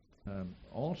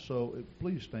Also,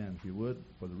 please stand if you would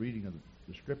for the reading of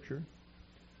the Scripture.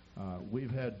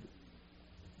 We've had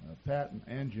Pat and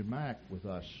Angie Mack with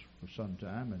us for some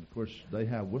time, and of course they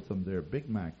have with them their Big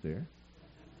Mac there.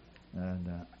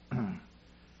 And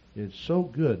it's so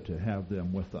good to have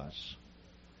them with us.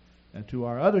 And to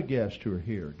our other guests who are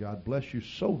here, God bless you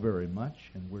so very much,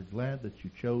 and we're glad that you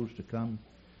chose to come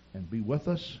and be with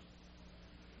us.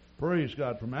 Praise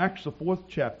God. From Acts, the 4th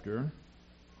chapter,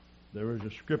 there is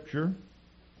a scripture,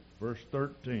 verse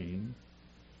 13,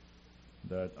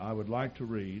 that I would like to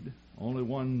read. Only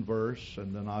one verse,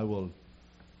 and then I will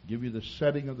give you the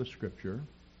setting of the scripture.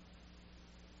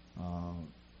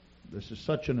 This is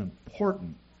such an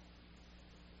important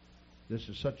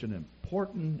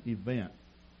event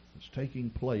that's taking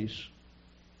place.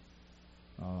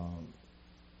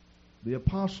 The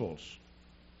apostles,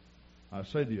 I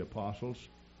say the apostles,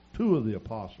 two of the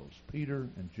apostles, Peter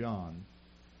and John,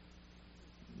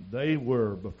 they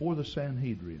were before the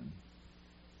Sanhedrin,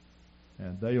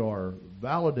 and they are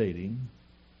validating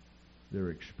their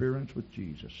experience with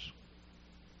Jesus.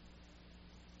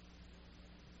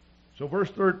 So verse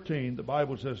 13, the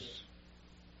Bible says,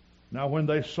 now when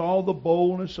they saw the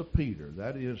boldness of Peter,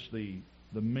 that is the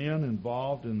men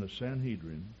involved in the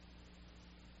Sanhedrin,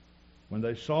 when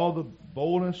they saw the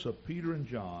boldness of Peter and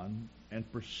John and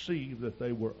perceived that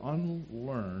they were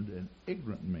unlearned and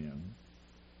ignorant men,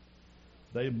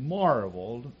 they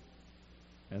marveled,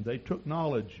 and they took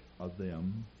knowledge of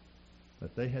them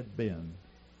that they had been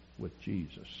with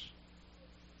Jesus.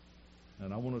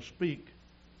 And I want to speak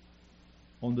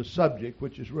on the subject,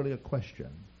 which is really a question.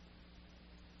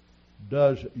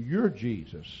 Does your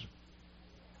Jesus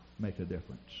make a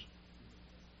difference?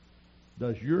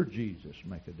 Does your Jesus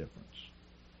make a difference?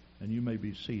 And you may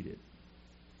be seated.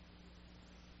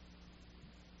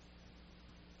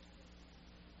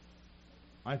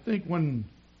 I think when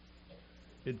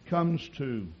it comes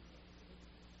to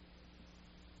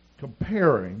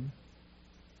comparing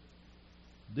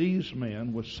these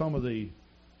men with some of the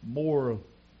more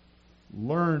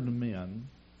learned men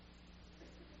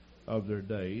of their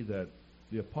day, that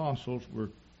the apostles were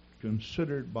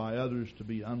considered by others to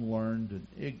be unlearned and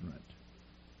ignorant.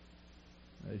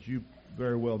 As you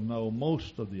very well know,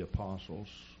 most of the apostles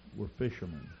were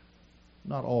fishermen.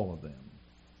 Not all of them.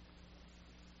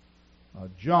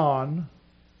 John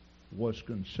was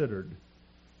considered,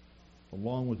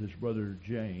 along with his brother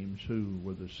James, who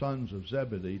were the sons of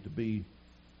Zebedee, to be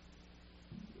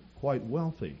quite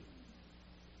wealthy.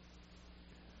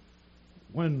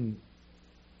 When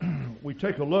we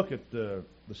take a look at the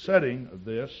setting of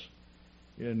this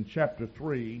in chapter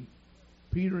 3,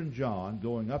 Peter and John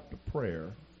going up to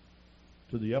prayer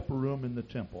to the upper room in the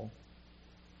temple,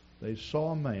 they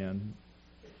saw a man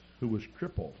who was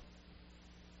crippled.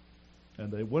 And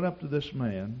they went up to this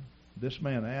man. This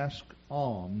man asked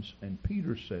alms, and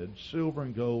Peter said, silver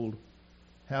and gold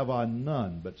have I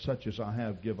none, but such as I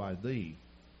have give I thee.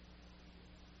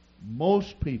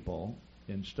 Most people,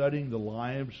 in studying the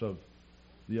lives of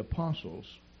the apostles,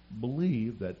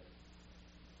 believe that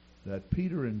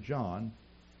Peter and John,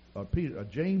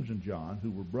 James and John,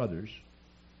 who were brothers,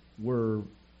 were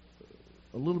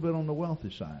a little bit on the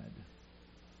wealthy side.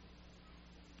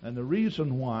 And the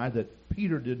reason why that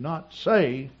Peter did not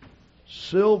say,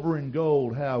 silver and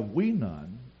gold have we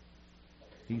none,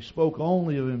 he spoke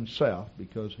only of himself,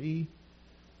 because he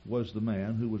was the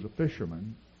man who was a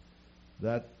fisherman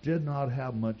that did not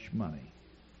have much money.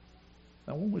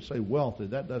 Now when we say wealthy,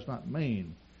 that does not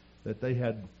mean that they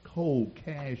had cold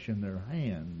cash in their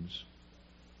hands,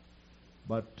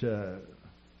 but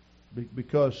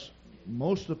because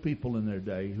most of the people in their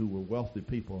day who were wealthy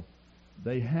people,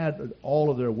 they had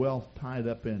all of their wealth tied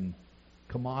up in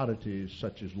commodities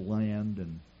such as land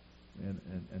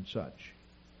and such.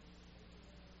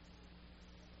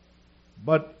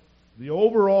 But the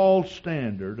overall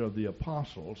standard of the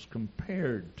apostles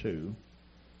compared to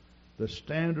the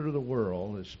standard of the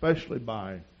world, especially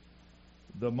by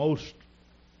the most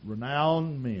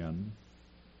renowned men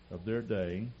of their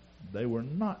day, they were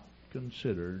not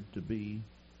considered to be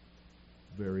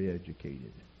very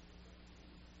educated.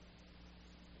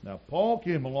 Now, Paul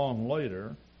came along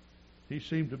later. He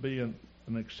seemed to be an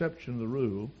exception to the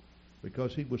rule,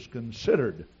 because he was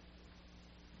considered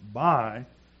by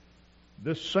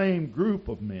this same group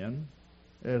of men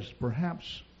as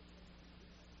perhaps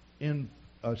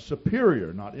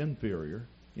superior, not inferior,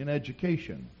 in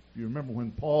education. If you remember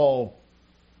when Paul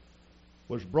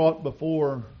was brought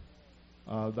before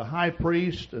the high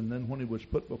priest, and then when he was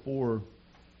put before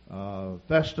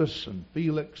Festus and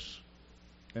Felix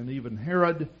and even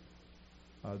Herod,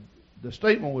 the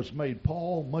statement was made,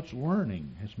 Paul, much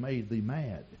learning has made thee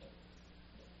mad.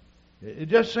 It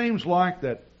just seems like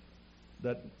that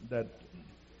the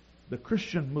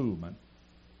Christian movement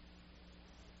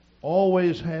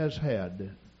always has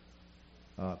had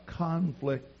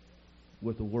conflict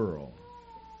with the world.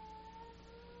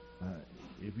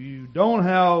 If you don't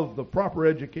have the proper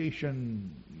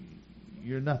education,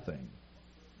 you're nothing.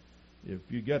 If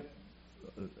you get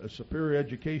a superior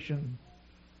education,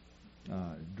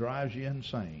 it drives you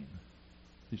insane.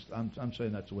 At least I'm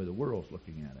saying that's the way the world's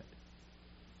looking at it.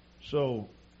 So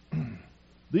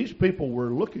these people were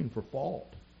looking for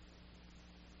fault.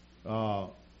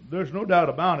 There's no doubt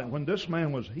about it. When this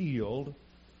man was healed,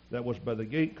 that was by the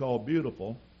gate called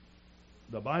Beautiful,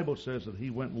 the Bible says that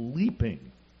he went leaping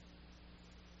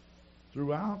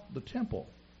throughout the temple.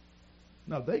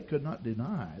 Now, they could not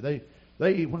deny. They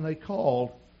when they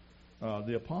called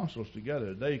the apostles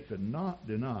together, they could not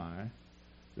deny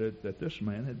that this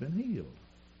man had been healed.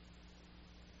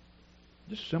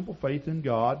 Just simple faith in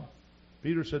God.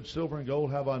 Peter said, "Silver and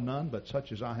gold have I none, but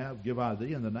such as I have give I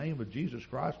thee. In the name of Jesus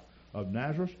Christ of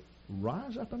Nazareth,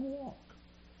 rise up and walk."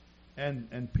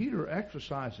 And Peter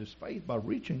exercised his faith by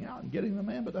reaching out and getting the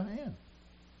man by the hand.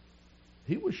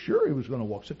 He was sure he was going to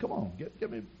walk. He said, "Come on,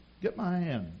 get my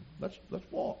hand. Let's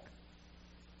walk."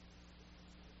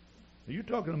 Now, you're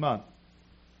talking about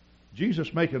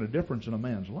Jesus making a difference in a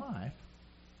man's life.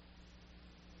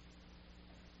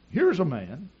 Here's a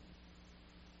man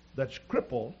that's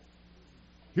crippled.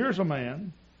 Here's a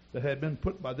man that had been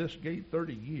put by this gate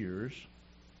 30 years.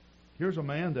 Here's a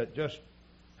man that just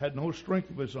had no strength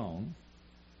of his own.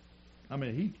 I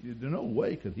mean, there's no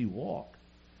way could he walk.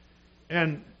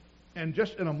 And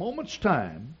just in a moment's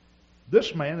time,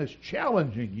 this man is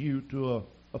challenging you to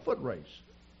a foot race.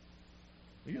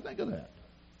 What do you think of that?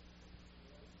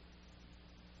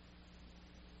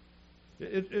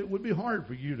 It would be hard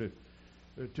for you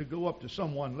to go up to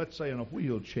someone, let's say in a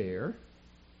wheelchair,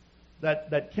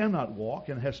 that cannot walk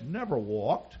and has never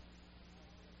walked.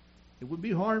 It would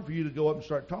be hard for you to go up and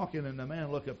start talking, and the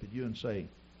man look up at you and say,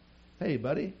 "Hey,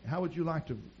 buddy, how would you like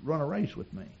to run a race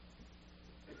with me?"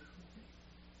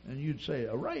 And you'd say,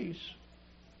 "A race?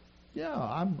 Yeah,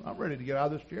 I'm ready to get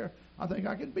out of this chair. I think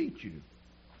I can beat you."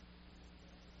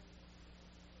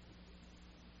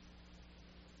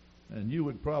 And you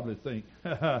would probably think,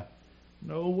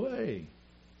 "No way.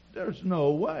 There's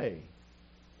no way."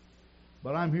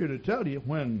 But I'm here to tell you,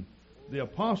 when the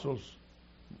apostles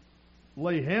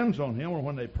lay hands on him, or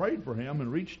when they prayed for him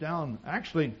and reached down,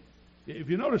 actually, if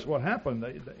you notice what happened,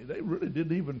 they really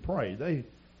didn't even pray.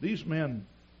 These men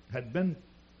had been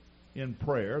in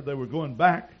prayer. They were going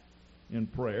back in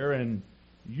prayer, and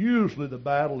usually the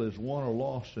battle is won or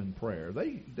lost in prayer.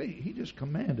 He just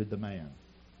commanded the man.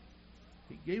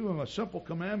 He gave him a simple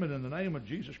commandment in the name of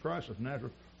Jesus Christ of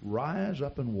Nazareth: rise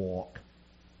up and walk.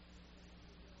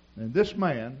 And this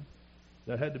man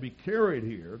that had to be carried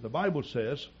here, the Bible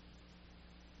says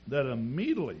that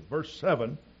immediately, verse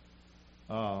 7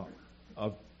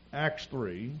 of Acts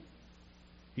 3,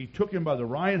 he took him by the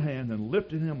right hand and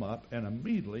lifted him up, and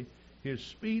immediately his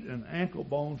feet and ankle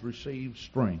bones received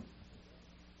strength.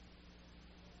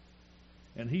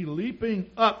 And he, leaping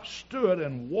up, stood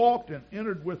and walked and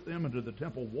entered with them into the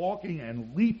temple, walking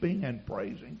and leaping and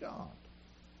praising God.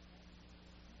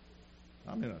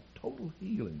 I mean, a total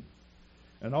healing.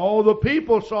 And all the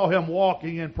people saw him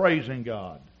walking and praising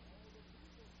God.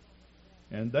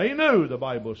 And they knew, the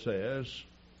Bible says,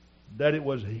 that it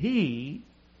was he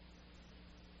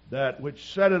that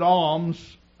which sat at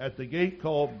alms at the gate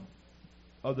of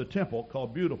the temple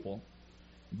called Beautiful.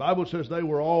 The Bible says they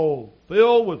were all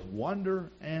filled with wonder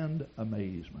and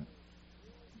amazement.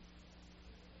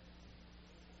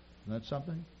 Isn't that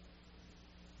something?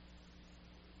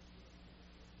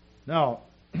 Now,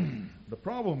 the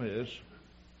problem is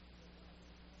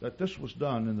that this was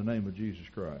done in the name of Jesus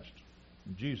Christ.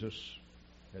 Jesus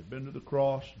had been to the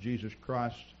cross. Jesus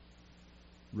Christ's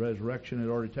resurrection had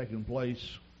already taken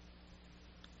place.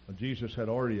 Jesus had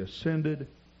already ascended.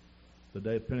 The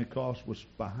day of Pentecost was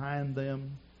behind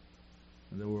them.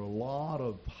 And there were a lot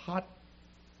of hot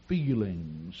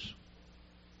feelings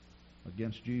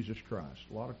against Jesus Christ.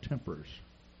 A lot of tempers.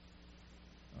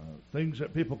 Things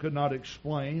that people could not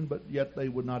explain, but yet they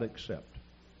would not accept.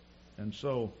 And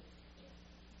so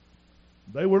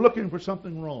they were looking for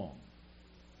something wrong.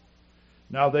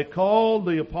 Now they called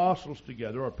the apostles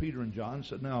together, or Peter and John, and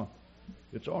said, "Now,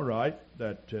 it's all right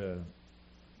that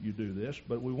you do this,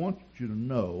 but we want you to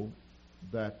know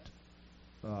that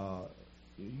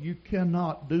you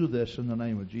cannot do this in the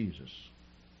name of Jesus.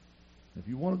 If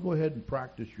you want to go ahead and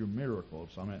practice your miracles,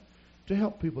 I mean, to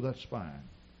help people, that's fine.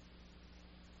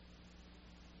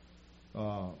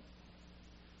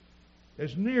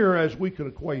 as near as we could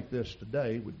equate this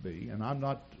today would be, and I'm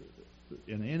not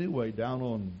in any way down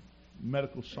on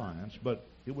medical science, but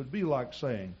it would be like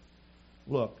saying,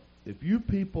 look, if you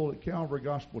people at Calvary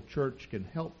Gospel Church can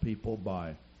help people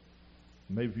by,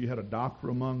 maybe if you had a doctor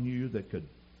among you that could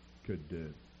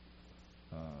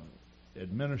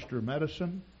administer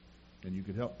medicine, and you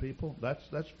could help people,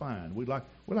 that's fine. We'd like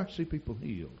to see people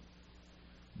healed.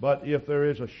 But if there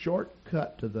is a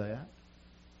shortcut to that,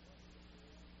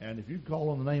 and if you call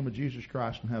on the name of Jesus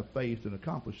Christ and have faith and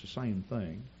accomplish the same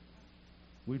thing,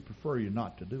 we'd prefer you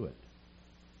not to do it.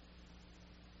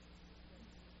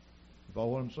 You follow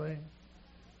what I'm saying?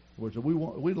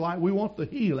 We want the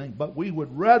healing, but we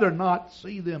would rather not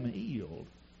see them healed.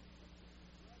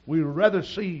 We would rather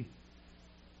see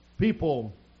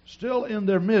people still in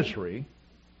their misery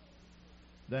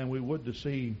than we would to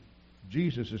see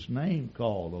Jesus' name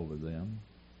called over them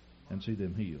and see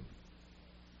them healed.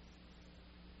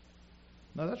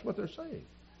 Now that's what they're saying.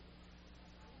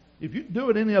 If you do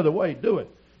it any other way, do it.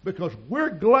 Because we're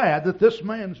glad that this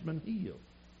man's been healed.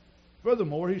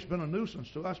 Furthermore, he's been a nuisance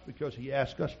to us because he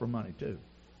asked us for money too.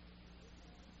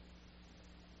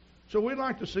 So we'd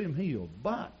like to see him healed.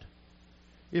 But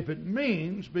if it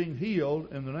means being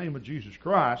healed in the name of Jesus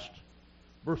Christ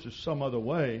versus some other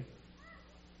way,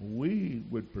 we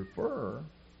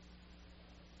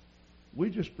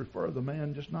just prefer the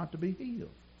man just not to be healed.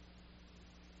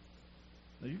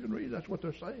 Now you can read, that's what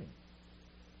they're saying.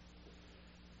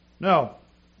 Now,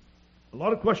 a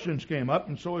lot of questions came up,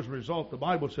 and so as a result, the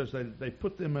Bible says they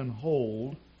put them in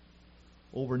hold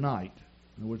overnight.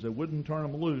 In other words, they wouldn't turn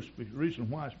them loose. The reason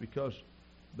why is because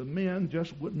the men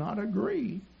just would not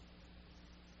agree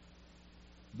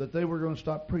that they were going to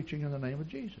stop preaching in the name of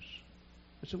Jesus.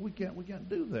 They said, we can't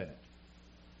do that.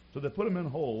 So they put them in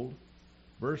hold,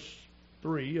 verse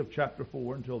 3 of chapter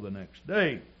 4, until the next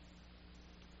day.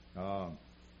 The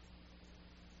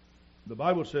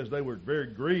Bible says they were very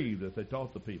grieved that they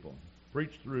taught the people,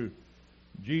 preached through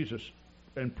Jesus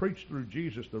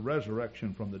the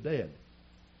resurrection from the dead.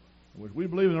 We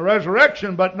believe in the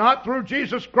resurrection, but not through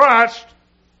Jesus Christ.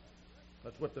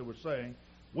 That's what they were saying.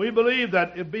 We believe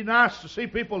that it'd be nice to see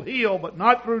people healed, but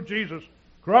not through Jesus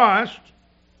Christ.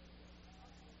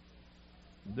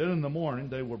 And then in the morning,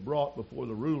 they were brought before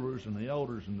the rulers and the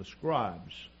elders and the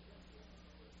scribes.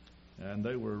 And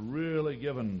they were really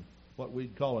given what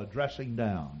we'd call a dressing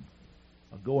down,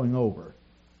 a going over.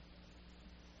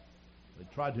 They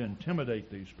tried to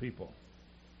intimidate these people.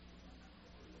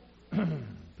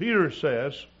 Peter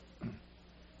says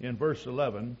in verse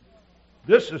 11,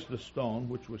 "This is the stone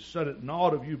which was set at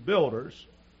naught of you builders,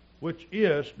 which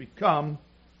is become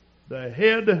the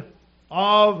head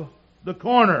of the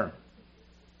corner."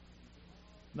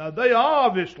 Now they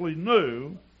obviously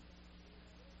knew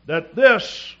that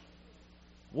this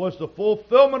was the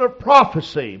fulfillment of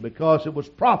prophecy, because it was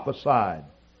prophesied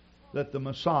that the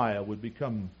Messiah would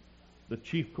become the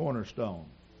chief cornerstone.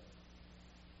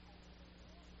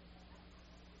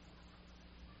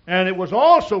 And it was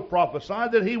also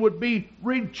prophesied that he would be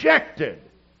rejected.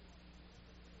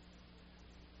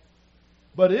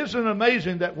 But isn't it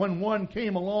amazing that when one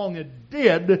came along and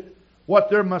did what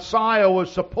their Messiah was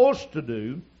supposed to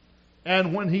do,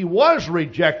 and when he was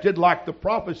rejected, like the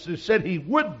prophecy said he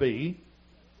would be,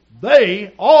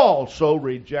 they also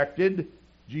rejected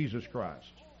Jesus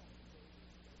Christ.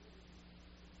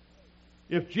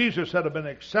 If Jesus had been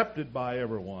accepted by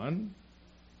everyone,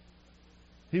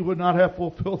 he would not have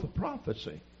fulfilled the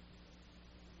prophecy.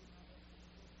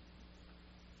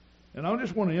 And I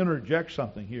just want to interject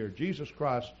something here. Jesus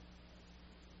Christ,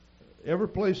 every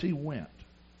place he went,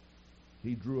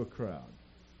 he drew a crowd.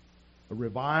 A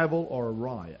revival or a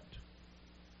riot.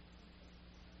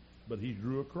 But he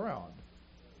drew a crowd.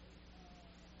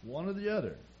 One or the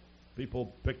other.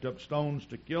 People picked up stones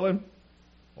to kill him,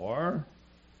 or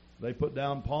they put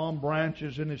down palm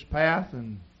branches in his path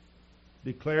and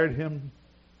declared him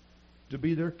to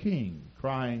be their king,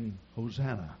 crying,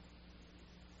 "Hosanna."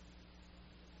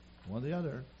 One or the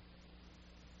other.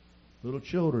 Little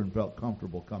children felt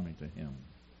comfortable coming to him.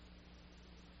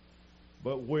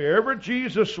 But wherever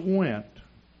Jesus went,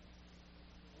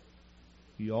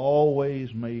 he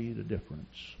always made a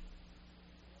difference.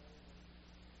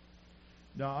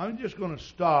 Now, I'm just going to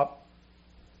stop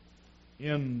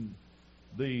in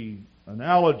the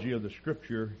analogy of the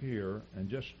Scripture here and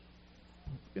just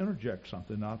interject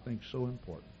something I think so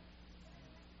important.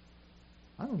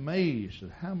 I'm amazed at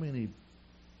how many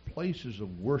places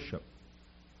of worship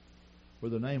where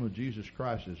the name of Jesus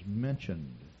Christ is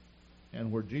mentioned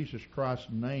and where Jesus Christ's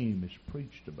name is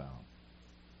preached about,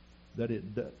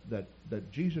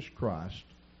 that Jesus Christ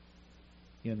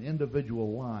in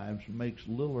individual lives makes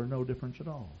little or no difference at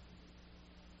all.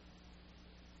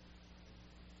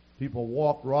 People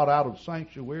walk right out of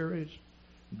sanctuaries,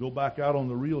 go back out on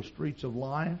the real streets of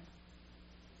life,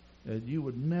 and you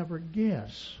would never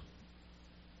guess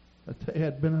that they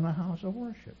had been in a house of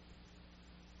worship.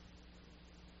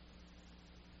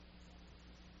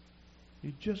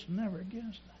 You just never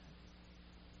guessed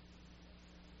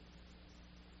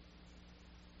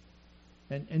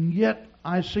that. And yet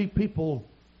I see people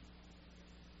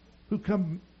who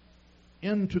come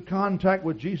into contact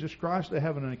with Jesus Christ, they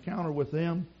have an encounter with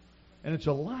Him, and it's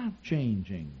a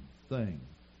life-changing thing.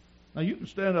 Now, you can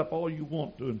stand up all you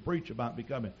want to and preach about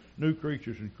becoming new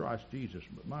creatures in Christ Jesus,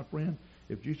 but my friend,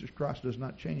 if Jesus Christ does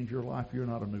not change your life, you're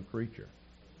not a new creature.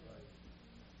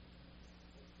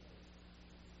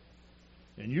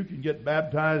 And you can get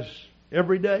baptized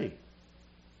every day.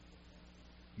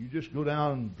 You just go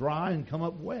down dry and come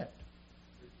up wet.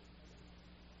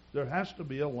 There has to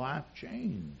be a life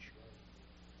change.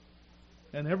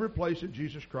 And every place that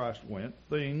Jesus Christ went,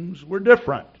 things were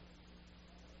different.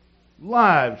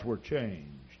 Lives were changed.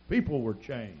 People were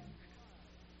changed.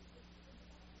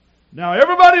 Now,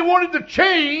 everybody wanted the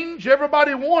change.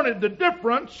 Everybody wanted the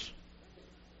difference.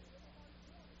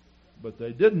 But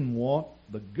they didn't want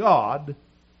the God,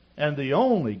 and the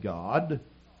only God,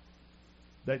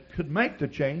 that could make the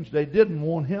change. They didn't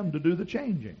want Him to do the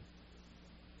changing.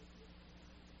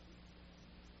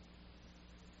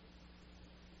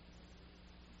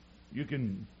 You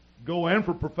can go in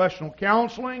for professional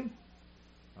counseling,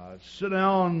 sit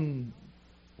down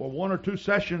for 1 or 2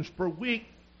 sessions per week,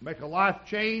 make a life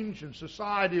change, and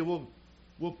society will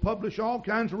publish all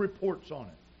kinds of reports on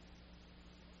it.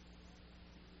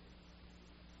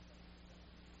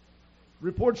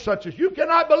 Reports such as, you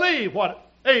cannot believe what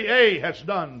AA has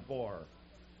done for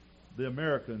the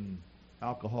American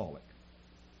alcoholic.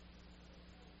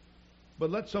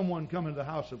 But let someone come into the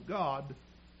house of God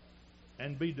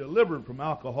and be delivered from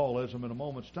alcoholism in a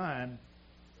moment's time,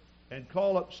 and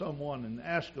call up someone and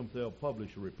ask them if they'll publish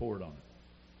a report on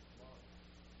it.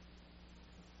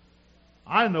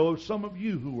 I know of some of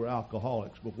you who were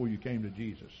alcoholics before you came to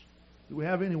Jesus. Do we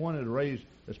have anyone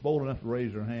that's bold enough to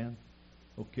raise their hand?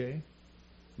 Okay.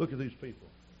 Look at these people.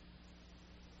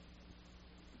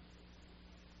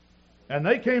 And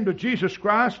they came to Jesus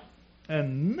Christ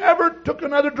and never took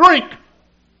another drink.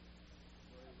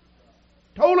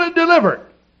 Totally delivered.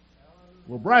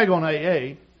 We'll brag on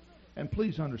AA. And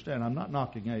please understand, I'm not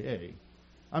knocking AA.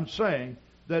 I'm saying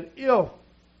that if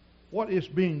what is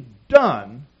being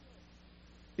done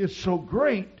is so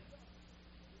great,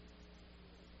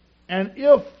 and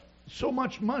if so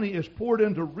much money is poured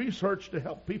into research to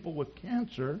help people with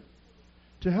cancer,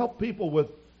 to help people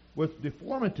with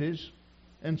deformities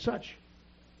and such,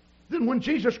 then when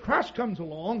Jesus Christ comes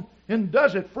along and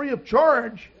does it free of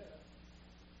charge,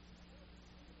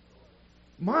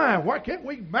 why can't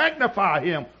we magnify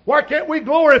Him? Why can't we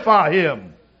glorify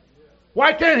Him?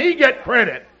 Why can't He get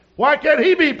credit? Why can't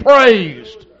He be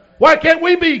praised? Why can't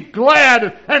we be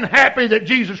glad and happy that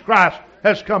Jesus Christ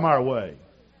has come our way?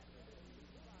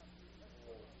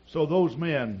 So those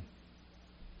men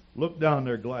looked down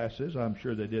their glasses. I'm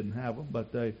sure they didn't have them,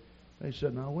 but they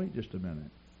said, now wait just a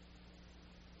minute.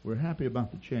 We're happy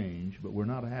about the change, but we're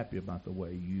not happy about the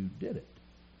way you did it.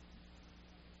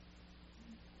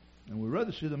 And we'd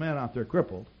rather see the man out there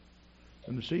crippled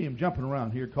than to see him jumping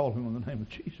around here calling him on the name of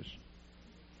Jesus.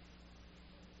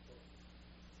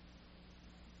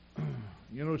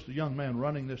 You notice the young man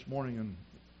running this morning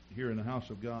here in the house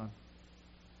of God?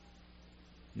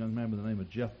 A young man by the name of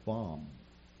Jeff Baum.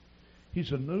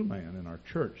 He's a new man in our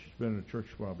church. He's been in the church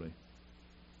probably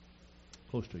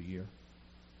close to a year.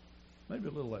 Maybe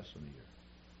a little less than a year.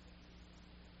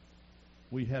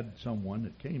 We had someone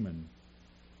that came in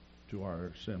to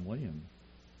our assembly, and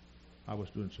I was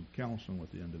doing some counseling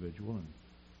with the individual, and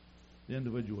the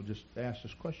individual just asked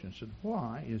this question, said,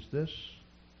 why is this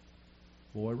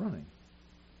boy running?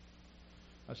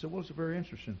 I said, well, it's a very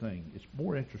interesting thing. It's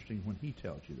more interesting when he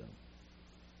tells you, though.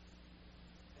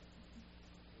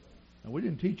 Now, we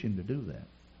didn't teach him to do that.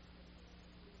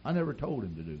 I never told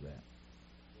him to do that.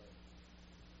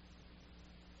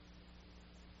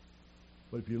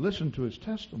 But if you listen to his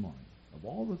testimony of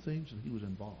all the things that he was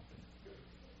involved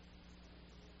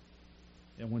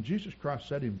in, and when Jesus Christ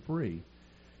set him free,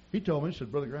 he told me, he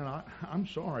said, Brother Grant, I'm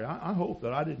sorry. I hope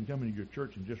that I didn't come into your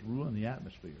church and just ruin the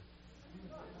atmosphere.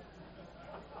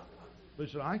 But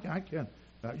he said, I can't.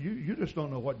 You just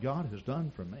don't know what God has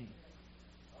done for me.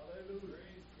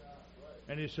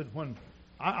 And he said, when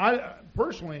I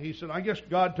personally, he said, I guess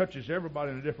God touches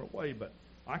everybody in a different way, but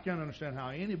I can't understand how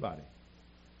anybody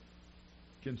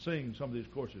can sing some of these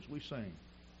courses we sing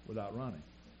without running.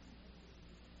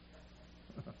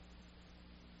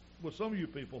 Well, some of you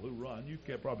people who run, you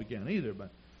probably can't either, but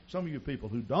some of you people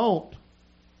who don't,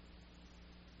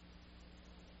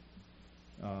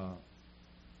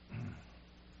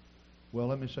 well,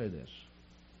 let me say this.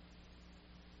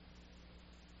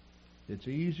 It's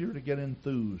easier to get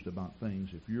enthused about things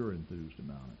if you're enthused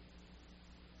about it.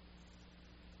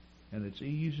 And it's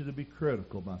easy to be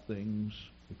critical about things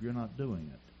if you're not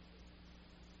doing it.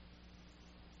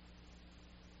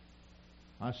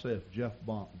 I say if Jeff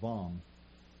Baum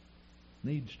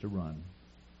needs to run,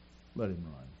 let him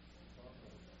run.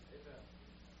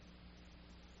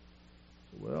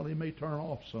 Well, he may turn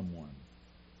off someone.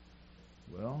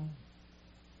 Well,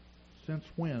 since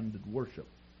when did worship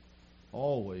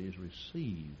always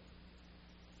receive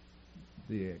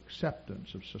the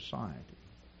acceptance of society?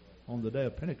 On the day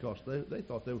of Pentecost, they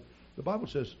thought the Bible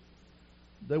says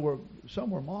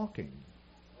some were mocking.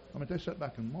 I mean, they sat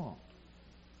back and mocked.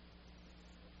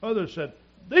 Others said,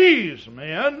 these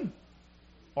men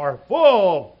are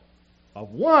full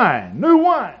of wine, new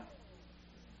wine.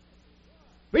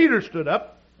 Peter stood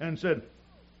up and said,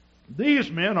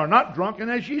 these men are not drunken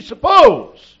as ye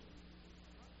suppose.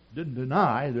 Didn't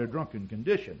deny their drunken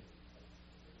condition.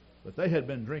 But they had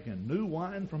been drinking new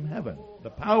wine from heaven, the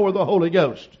power of the Holy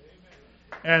Ghost.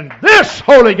 And this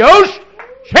Holy Ghost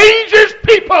changes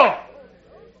people.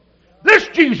 This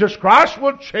Jesus Christ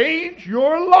will change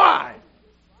your life.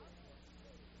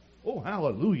 Oh,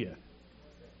 hallelujah.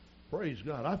 Praise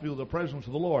God. I feel the presence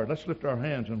of the Lord. Let's lift our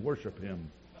hands and worship Him.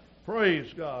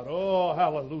 Praise God. Oh,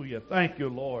 hallelujah. Thank you,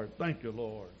 Lord. Thank you,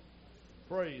 Lord.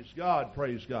 Praise God,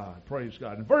 praise God, praise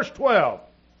God. In verse 12,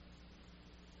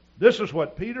 this is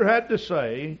what Peter had to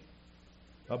say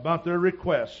about their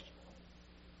request.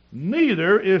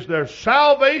 Neither is there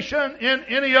salvation in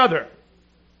any other,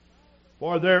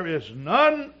 for there is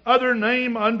none other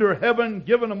name under heaven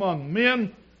given among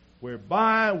men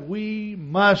whereby we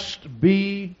must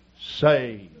be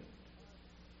saved.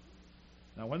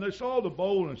 Now, when they saw the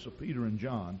boldness of Peter and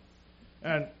John,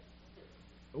 and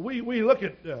we look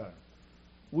at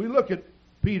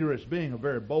Peter as being a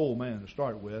very bold man to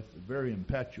start with, very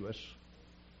impetuous.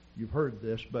 You've heard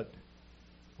this, but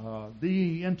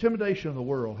the intimidation of the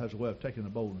world has a way of taking the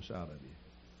boldness out of you.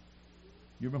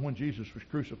 You remember when Jesus was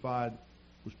crucified,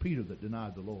 it was Peter that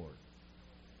denied the Lord.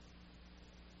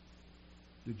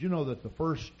 Did you know that the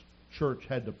first church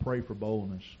had to pray for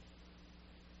boldness?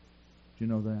 Did you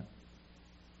know that?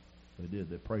 They did.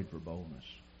 They prayed for boldness.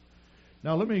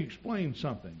 Now let me explain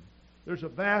something. There's a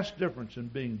vast difference in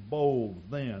being bold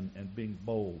then and being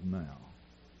bold now.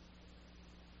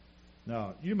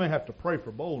 Now, you may have to pray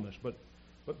for boldness, but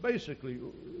basically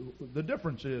the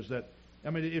difference is that, I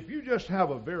mean, if you just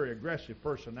have a very aggressive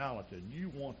personality and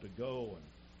you want to go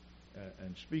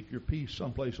and speak your piece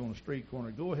someplace on a street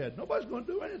corner, go ahead. Nobody's going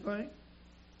to do anything.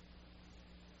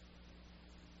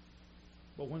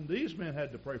 But when these men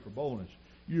had to pray for boldness,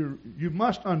 you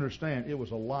must understand it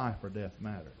was a life or death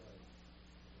matter.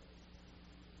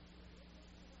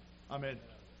 I mean,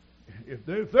 if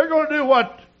they're going to do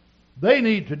what they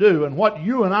need to do and what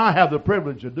you and I have the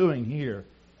privilege of doing here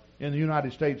in the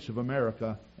United States of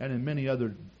America and in many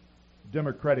other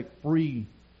democratic free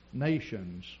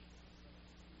nations,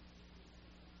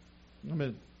 I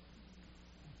mean,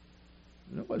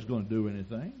 nobody's going to do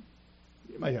anything.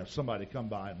 You may have somebody come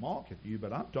by and mock at you,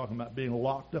 but I'm talking about being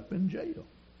locked up in jail.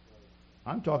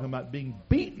 I'm talking about being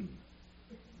beaten.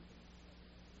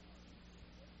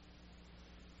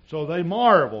 So they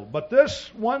marveled. But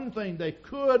this one thing they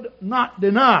could not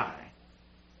deny,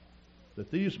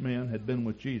 that these men had been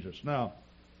with Jesus. Now,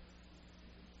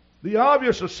 the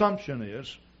obvious assumption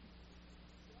is,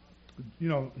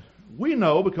 we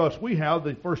know because we have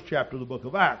the first chapter of the book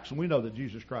of Acts, and we know that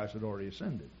Jesus Christ had already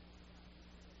ascended.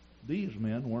 These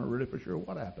men weren't really for sure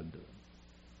what happened to them.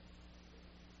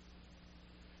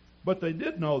 But they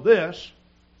did know this,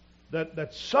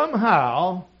 that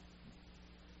somehow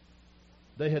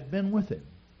they had been with him.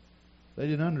 They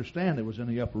didn't understand it was in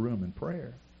the upper room in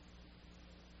prayer.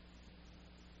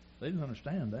 They didn't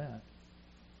understand that.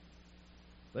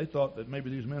 They thought that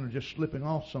maybe these men are just slipping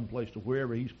off someplace to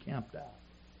wherever he's camped out.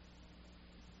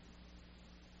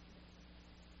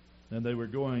 And they were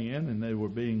going in and they were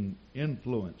being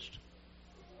influenced.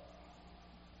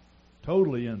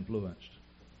 Totally influenced.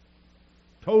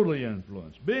 Totally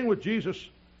influenced. Being with Jesus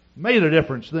made a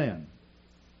difference then.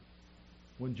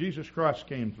 When Jesus Christ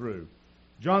came through.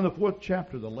 John the 4th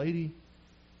chapter, the lady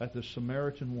at the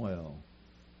Samaritan well.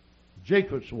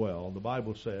 Jacob's well, the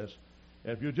Bible says.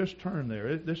 If you just turn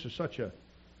there, this is such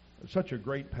a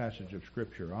great passage of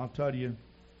Scripture. I'll tell you,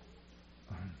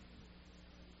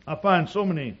 I find so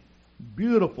many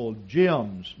beautiful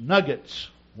gems, nuggets.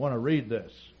 I want to read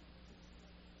this.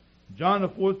 John the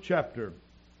 4th chapter.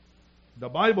 The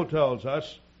Bible tells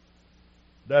us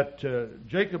that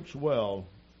Jacob's well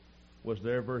was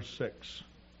there, verse 6.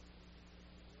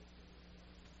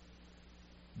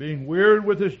 Being wearied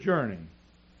with his journey,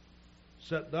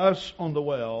 sat thus on the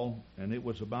well, and it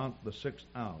was about the 6th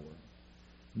hour.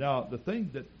 Now, the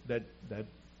thing that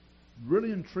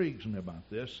really intrigues me about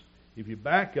this, if you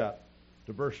back up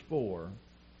to verse 4,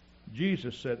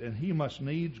 Jesus said, and he must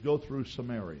needs go through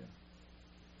Samaria.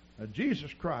 Now,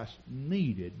 Jesus Christ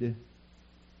needed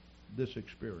this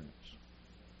experience.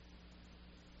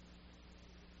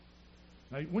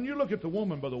 Now, when you look at the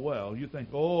woman by the well, you think,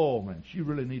 oh, man, she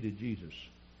really needed Jesus.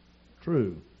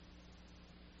 True.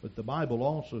 But the Bible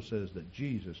also says that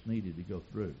Jesus needed to go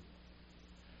through.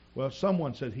 Well,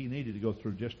 someone said he needed to go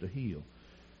through just to heal.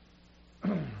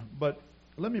 But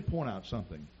let me point out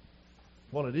something.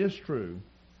 Well, it is true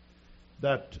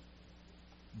that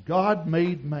God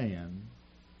made man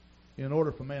in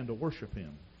order for man to worship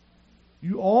him.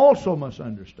 You also must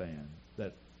understand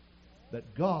that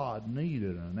God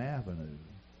needed an avenue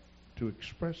to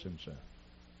express himself.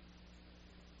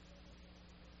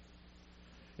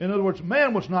 In other words,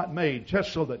 man was not made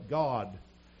just so that God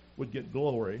would get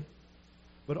glory,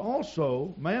 but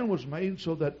also man was made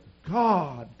so that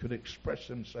God could express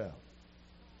himself.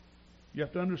 You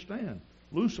have to understand,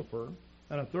 Lucifer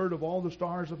and a third of all the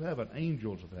stars of heaven,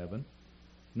 angels of heaven,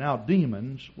 now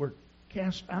demons, were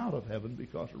cast out of heaven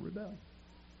because of rebellion.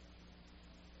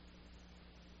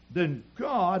 Then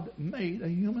God made a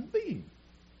human being.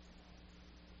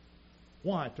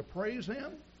 Why? To praise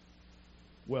him?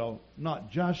 Well,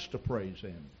 not just to praise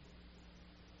him.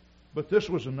 But this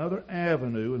was another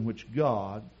avenue in which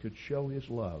God could show his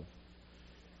love.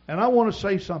 And I want to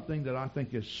say something that I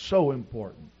think is so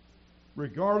important.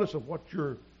 Regardless of what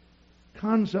your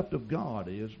concept of God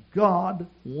is, God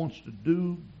wants to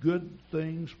do good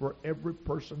things for every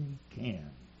person he can.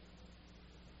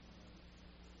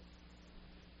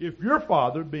 If your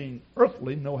Father, being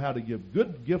earthly, know how to give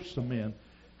good gifts to men,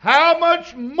 how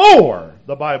much more,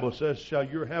 the Bible says, shall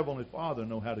your heavenly Father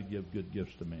know how to give good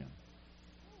gifts to men?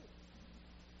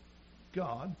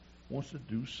 God wants to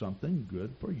do something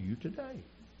good for you today.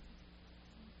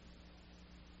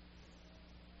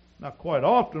 Now, quite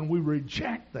often we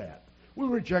reject that. We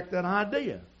reject that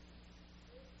idea.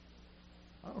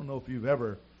 I don't know if you've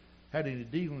ever had any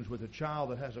dealings with a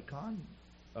child that has a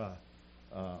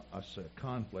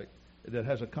conflict, that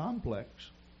has a complex.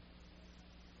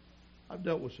 I've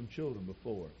dealt with some children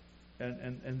before,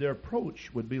 and their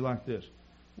approach would be like this.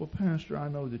 Well, Pastor, I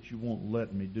know that you won't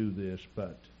let me do this,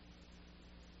 but...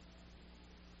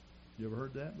 You ever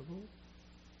heard that before?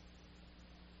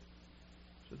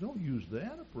 So don't use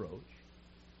that approach,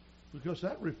 because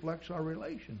that reflects our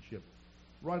relationship.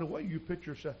 Right away you pitch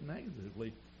yourself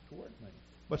negatively toward me.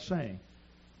 But saying,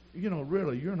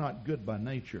 really, you're not good by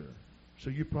nature, so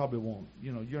you probably won't,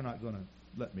 you're not going to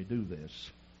let me do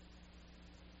this.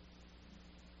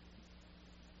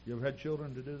 You ever had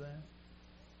children to do that?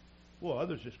 Well,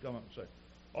 others just come up and say,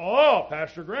 oh,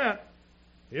 Pastor Grant,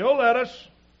 he'll let us.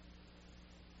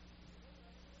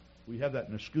 We have that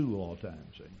in the school all the time,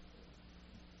 see.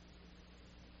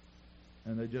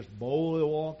 And they just boldly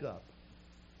walk up,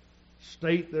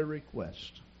 state their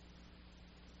request.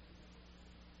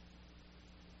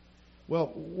 Well,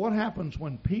 what happens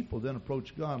when people then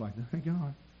approach God like, hey,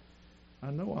 God, I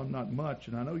know I'm not much,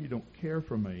 and I know you don't care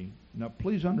for me. Now,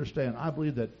 please understand, I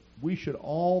believe that we should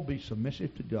all be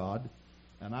submissive to God,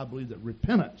 and I believe that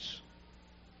repentance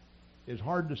is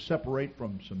hard to separate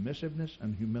from submissiveness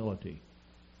and humility.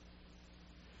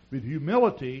 But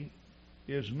humility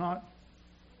is not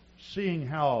seeing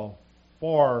how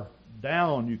far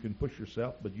down you can push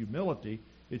yourself, but humility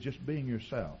is just being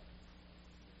yourself.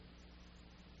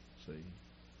 See?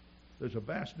 There's a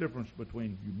vast difference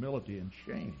between humility and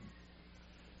shame.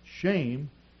 Shame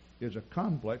is a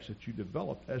complex that you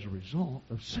develop as a result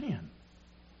of sin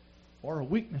or a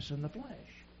weakness in the flesh.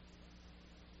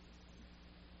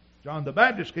 John the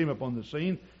Baptist came upon the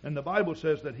scene, and the Bible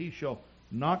says that he shall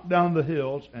knock down the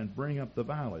hills and bring up the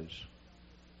valleys.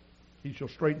 He shall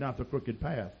straighten out the crooked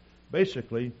path.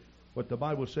 Basically, what the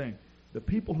Bible is saying, the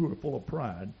people who are full of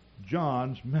pride,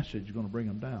 John's message is going to bring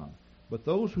them down. But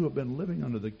those who have been living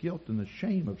under the guilt and the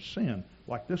shame of sin,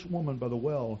 like this woman by the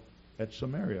well at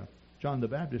Samaria, John the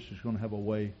Baptist is going to have a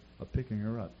way of picking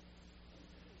her up.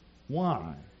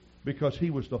 Why? Because he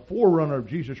was the forerunner of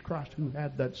Jesus Christ who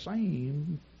had that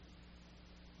same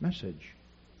message.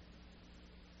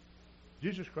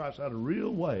 Jesus Christ had a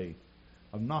real way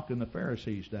of knocking the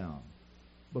Pharisees down.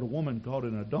 But a woman caught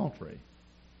in adultery,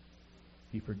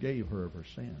 He forgave her of her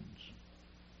sins.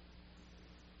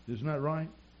 Isn't that right?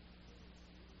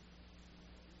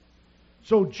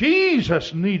 So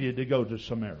Jesus needed to go to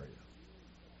Samaria.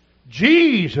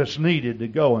 Jesus needed to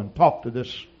go and talk to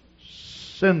this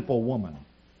sinful woman.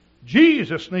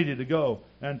 Jesus needed to go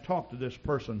and talk to this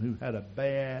person who had a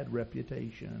bad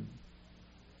reputation.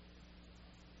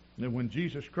 And when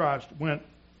Jesus Christ went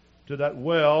to that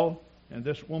well and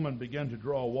this woman began to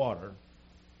draw water,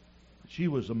 she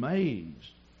was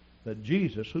amazed that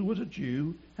Jesus, who was a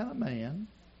Jew and a man,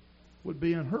 would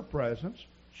be in her presence.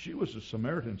 She was a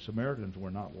Samaritan. Samaritans were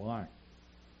not like.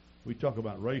 We talk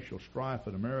about racial strife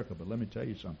in America, but let me tell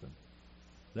you something.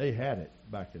 They had it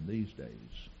back in these days.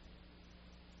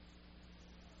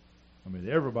 I mean,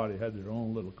 everybody had their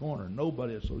own little corner.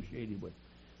 Nobody associated with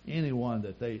anyone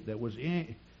that they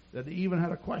even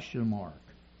had a question mark.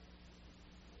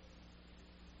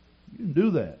 You didn't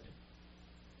do that.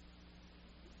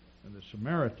 And the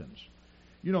Samaritans.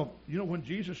 You know when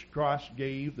Jesus Christ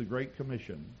gave the Great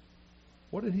Commission,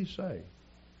 what did He say?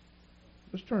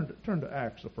 Let's turn to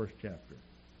Acts, the first chapter.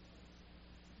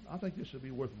 I think this would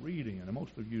be worth reading, and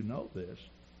most of you know this.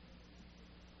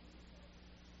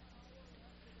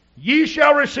 Ye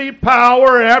shall receive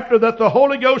power after that the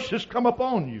Holy Ghost has come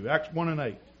upon you. Acts 1 and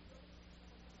 8.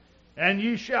 And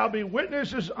ye shall be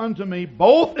witnesses unto me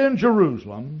both in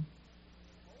Jerusalem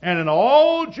and in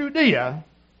all Judea.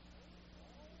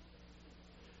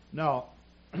 Now,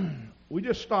 we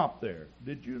just stopped there.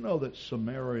 Did you know that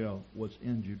Samaria was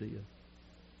in Judea?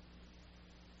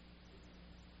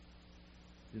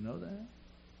 You know that?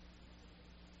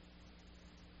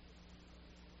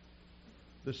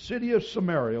 The city of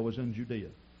Samaria was in Judea.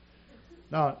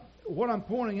 Now, what I'm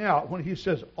pointing out, when he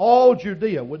says all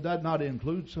Judea, would that not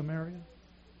include Samaria?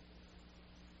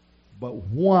 But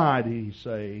why did he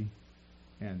say,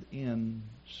 and in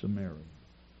Samaria?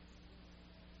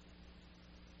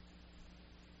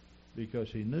 Because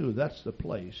he knew that's the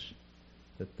place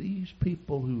that these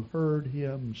people who heard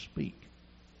him speak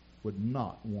would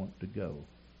not want to go.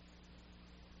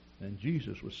 And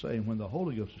Jesus was saying, when the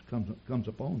Holy Ghost comes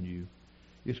upon you,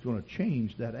 it's going to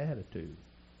change that attitude.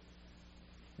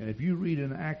 And if you read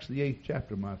in Acts the 8th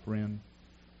chapter, my friend,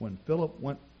 when Philip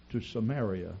went to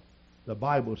Samaria, the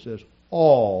Bible says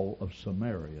all of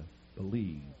Samaria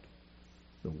believed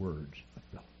the words of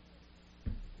Philip.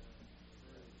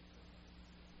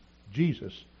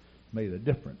 Jesus made a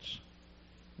difference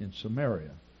in Samaria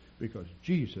because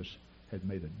Jesus had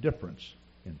made a difference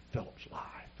in Philip's life.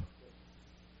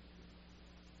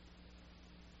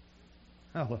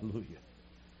 Hallelujah.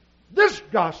 This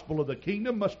gospel of the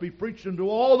kingdom must be preached into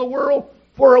all the world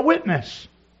for a witness.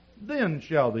 Then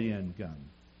shall the end come.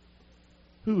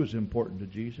 Who is important to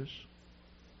Jesus?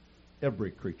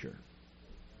 Every creature.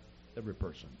 Every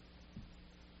person.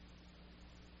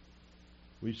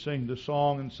 We sing the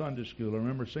song in Sunday school. I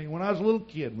remember singing when I was a little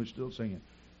kid. We still sing it.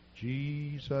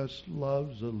 Jesus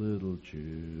loves the little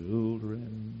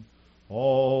children,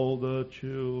 all the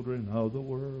children of the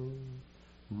world.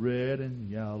 Red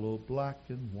and yellow, black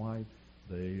and white,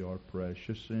 they are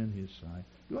precious in His sight.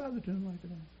 Do I have the tune like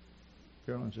that?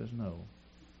 Carolyn says no.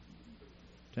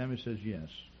 Tammy says yes.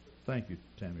 Thank you,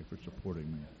 Tammy, for supporting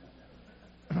me.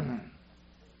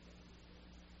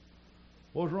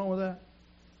 What was wrong with that?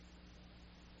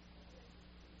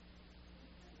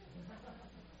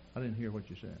 I didn't hear what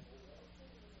you said.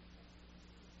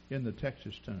 In the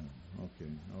Texas tune. Okay,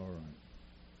 all right.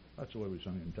 That's the way we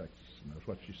sing in Texas, and that's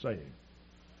what she's saying.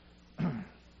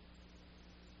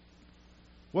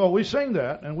 Well, we sing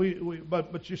that, and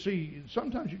but you see,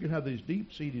 sometimes you can have these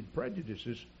deep-seated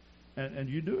prejudices, and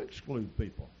you do exclude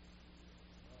people.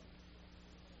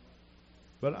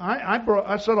 But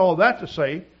I said all that to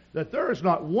say that there is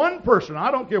not one person,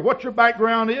 I don't care what your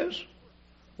background is,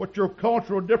 what your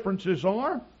cultural differences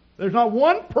are, there's not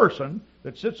one person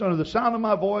that sits under the sound of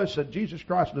my voice that Jesus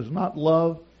Christ does not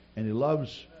love, and He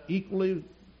loves equally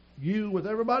you with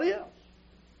everybody else.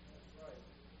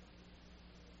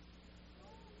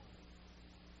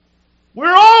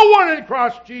 We're all one in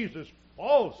Christ Jesus,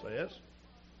 Paul says.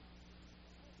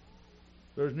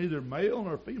 There's neither male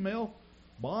nor female,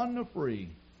 bond nor free,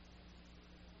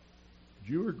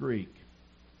 Jew or Greek.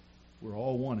 We're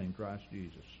all one in Christ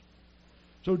Jesus.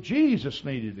 So Jesus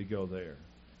needed to go there.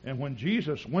 And when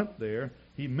Jesus went there,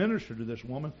 He ministered to this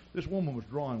woman. This woman was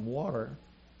drawing water.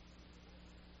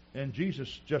 And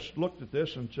Jesus just looked at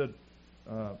this and said,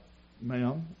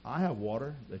 ma'am, I have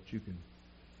water that you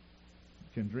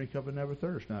can drink of and never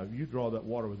thirst. Now, if you draw that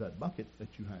water with that bucket that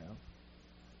you have,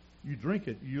 you drink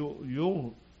it,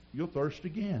 you'll thirst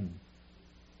again.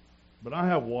 But I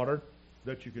have water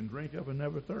that you can drink of and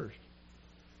never thirst.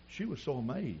 She was so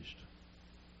amazed.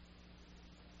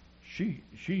 She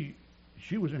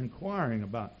was inquiring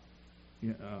about,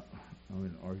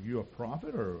 are you a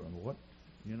prophet or what?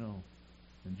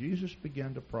 And Jesus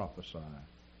began to prophesy.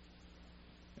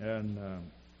 And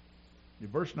in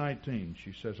verse 19,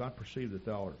 she says, I perceive that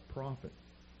thou art a prophet.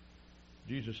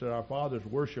 Jesus said, our fathers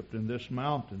worshipped in this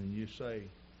mountain, and you say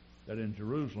that in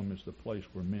Jerusalem is the place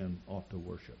where men ought to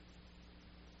worship.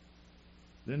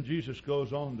 Then Jesus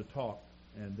goes on to talk,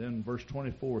 and then verse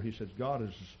 24, he says, God is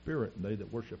a spirit, and they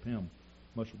that worship him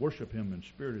must worship him in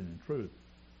spirit and in truth.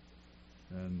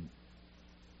 And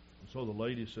so the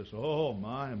lady says, oh,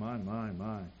 my.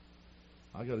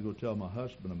 I got to go tell my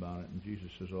husband about it. And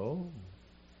Jesus says, oh,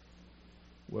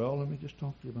 well, let me just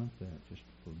talk to you about that just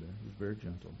a little bit. He was very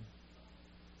gentle.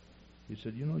 He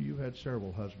said, you've had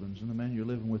several husbands, and the man you're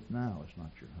living with now is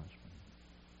not your husband.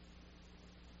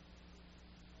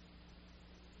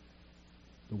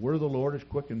 The word of the Lord is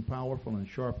quick and powerful and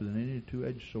sharper than any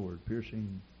two-edged sword,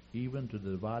 piercing even to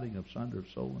the dividing of sunder of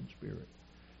soul and spirit,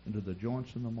 into the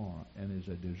joints and the marrow, and is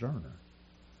a discerner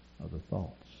of the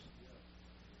thoughts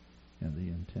and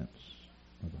the intents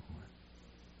of the heart.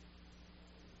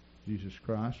 Jesus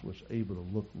Christ was able to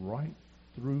look right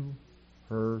through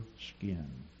her skin,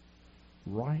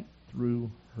 right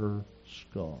through her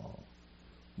skull,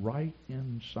 right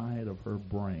inside of her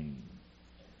brain.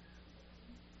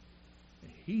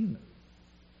 He knew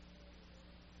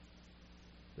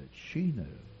that she knew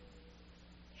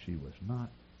she was not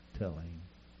telling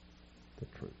the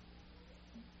truth.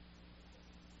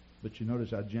 But you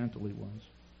notice how gentle he was?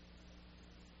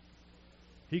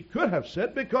 He could have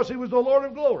said, because he was the Lord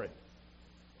of glory,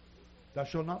 thou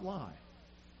shalt not lie.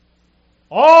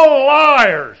 All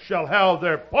liars shall have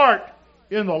their part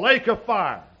in the lake of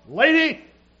fire. Lady,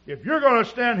 if you're going to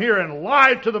stand here and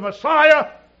lie to the Messiah,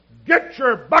 get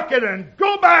your bucket and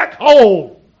go back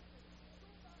home.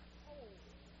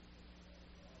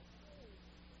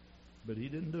 But he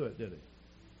didn't do it, did he?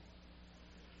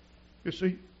 You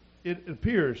see, it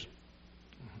appears,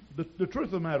 the truth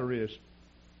of the matter is,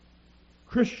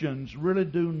 Christians really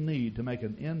do need to make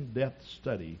an in-depth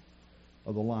study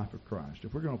of the life of Christ.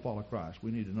 If we're going to follow Christ,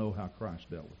 we need to know how Christ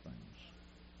dealt with things.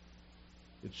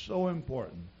 It's so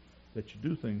important that you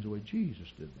do things the way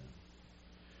Jesus did them.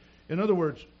 In other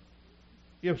words,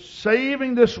 if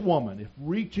saving this woman, if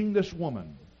reaching this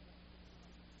woman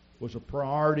was a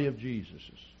priority of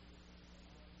Jesus's,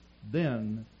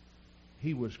 then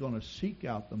he was going to seek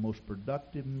out the most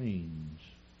productive means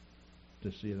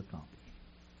to see it accomplished.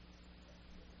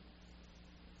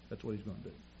 That's what he's going to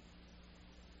do.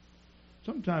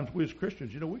 Sometimes we as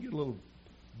Christians, we get a little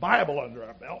Bible under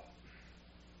our belt.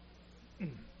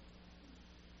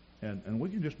 And we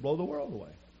can just blow the world away.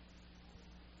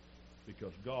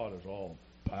 Because God is all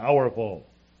powerful.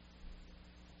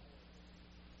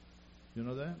 You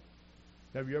know that?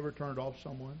 Have you ever turned off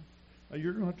someone? Now,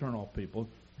 you're going to turn off people.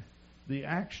 The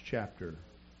Acts chapter,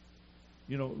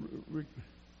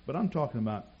 but I'm talking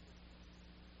about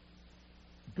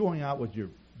going out with your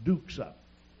dukes up,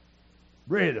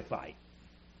 ready to fight.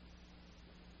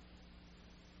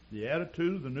 The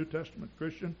attitude of the New Testament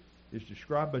Christian is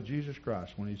described by Jesus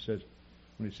Christ when he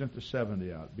sent the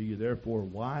 70 out. Be ye therefore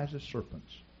wise as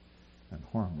serpents and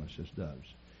harmless as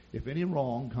doves. If any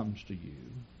wrong comes to you,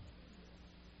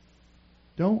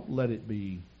 don't let it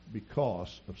be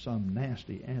because of some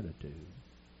nasty attitude.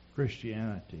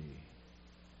 Christianity,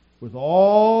 with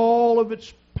all of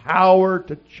its power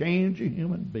to change a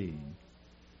human being,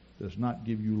 does not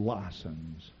give you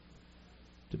license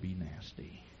to be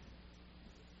nasty.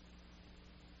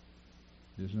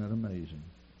 Isn't that amazing?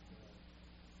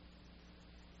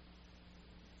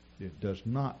 It does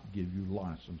not give you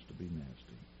license to be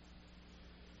nasty.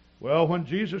 Well, when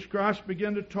Jesus Christ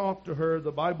began to talk to her,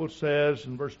 the Bible says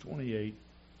in verse 28,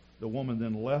 the woman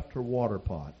then left her water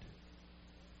pot.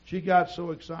 She got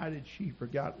so excited she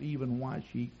forgot even why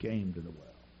she came to the well.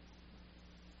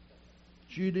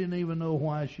 She didn't even know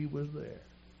why she was there.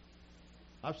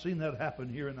 I've seen that happen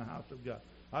here in the house of God.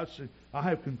 I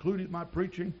have concluded my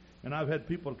preaching, and I've had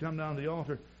people come down to the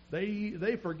altar.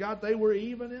 They forgot they were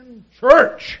even in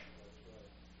church.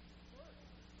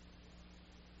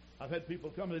 I've had people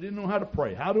come, they didn't know how to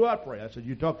pray. How do I pray? I said,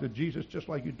 you talk to Jesus just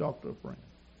like you talk to a friend,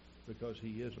 because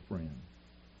he is a friend.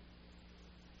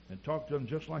 And talk to him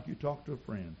just like you talk to a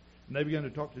friend. And they began to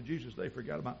talk to Jesus. They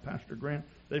forgot about Pastor Grant.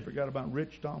 They forgot about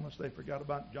Rich Thomas. They forgot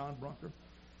about John Brunker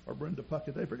or Brenda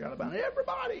Puckett. They forgot about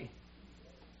everybody.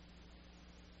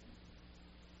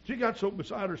 She got so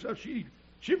beside herself, she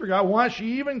forgot why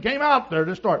she even came out there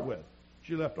to start with.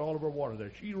 She left all of her water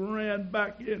there. She ran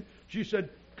back in. She said,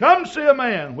 Come see a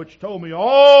man which told me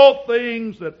all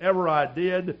things that ever I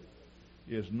did.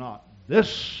 Is not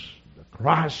this the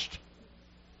Christ?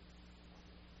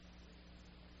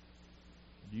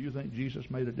 Do you think Jesus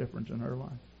made a difference in her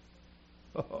life?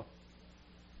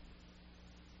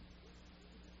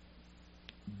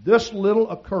 This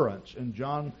little occurrence in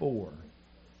John 4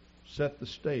 set the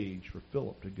stage for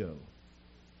Philip to go.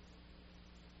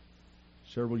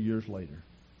 Several years later,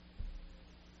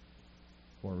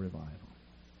 for a revival.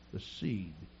 The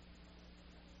seeds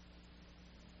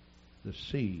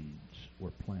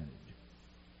were planted.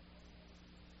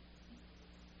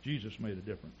 Jesus made a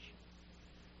difference.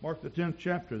 Mark the 10th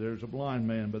chapter, there's a blind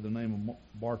man by the name of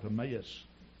Bartimaeus.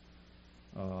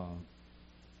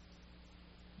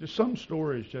 Just some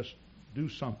stories just do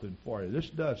something for you. This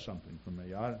does something for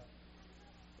me.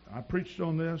 I preached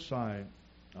on this. I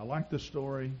like this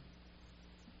story.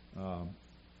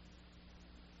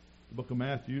 The book of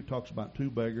Matthew talks about two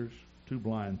beggars, two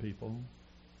blind people.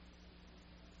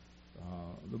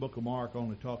 The book of Mark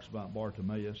only talks about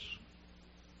Bartimaeus.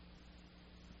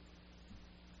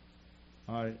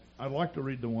 I'd like to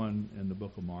read the one in the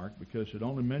book of Mark because it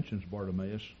only mentions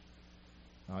Bartimaeus.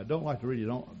 I don't like to read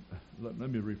it. Let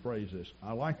me rephrase this.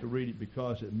 I like to read it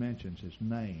because it mentions his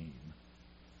name.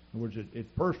 In other words,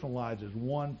 it personalizes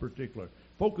one particular,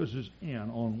 focuses in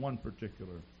on one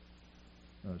particular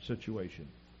situation.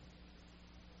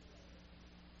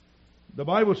 The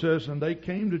Bible says, and they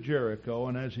came to Jericho,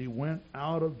 and as he went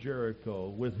out of Jericho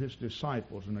with his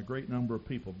disciples and a great number of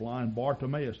people, blind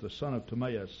Bartimaeus, the son of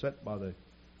Timaeus, sat by the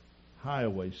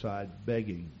highway side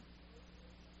begging.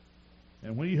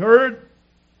 And when he heard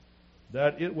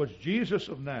that it was Jesus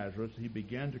of Nazareth, he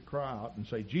began to cry out and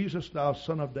say, Jesus, thou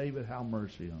son of David, have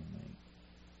mercy on me.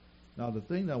 Now, the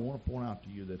thing that I want to point out to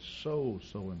you that's so,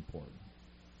 so important,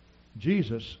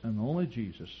 Jesus, and only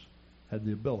Jesus, had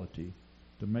the ability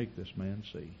to make this man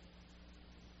see.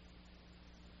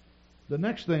 The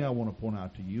next thing I want to point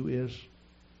out to you is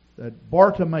that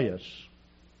Bartimaeus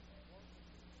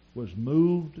was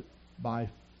moved by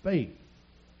faith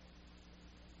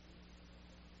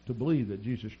to believe that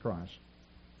Jesus Christ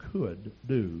could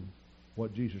do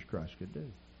what Jesus Christ could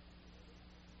do.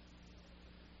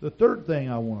 The third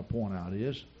thing I want to point out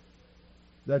is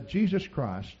that Jesus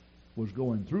Christ was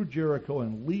going through Jericho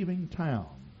and leaving town.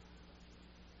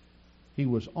 He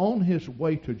was on his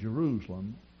way to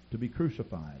Jerusalem to be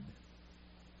crucified.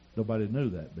 Nobody knew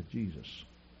that but Jesus.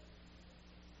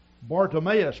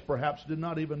 Bartimaeus perhaps did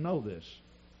not even know this.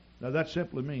 Now that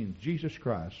simply means Jesus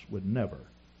Christ would never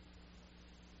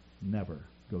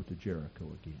go to Jericho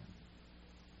again.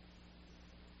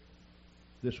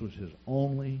 This was his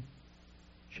only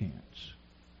chance,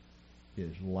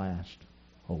 his last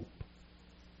hope.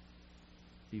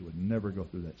 He would never go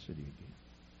through that city again.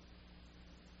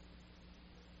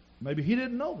 Maybe he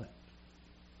didn't know that.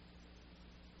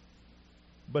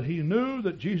 But he knew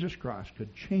that Jesus Christ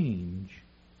could change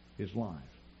his life.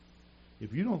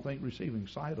 If you don't think receiving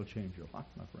sight will change your life,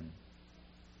 my friend,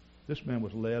 this man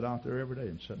was led out there every day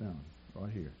and sat down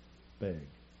right here. Beg.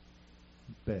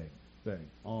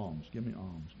 Alms. Give me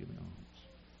alms. Give me alms.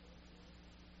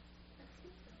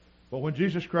 But when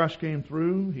Jesus Christ came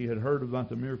through, he had heard about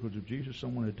the miracles of Jesus.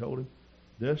 Someone had told him.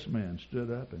 This man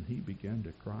stood up and he began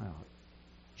to cry out,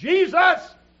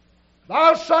 Jesus,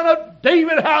 thou son of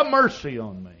David, have mercy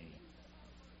on me.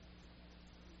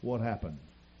 What happened?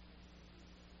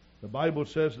 The Bible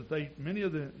says that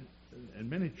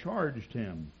many charged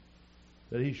him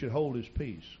that he should hold his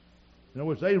peace. In other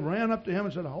words, they ran up to him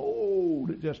and said,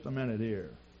 hold it just a minute here.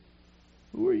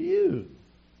 Who are you?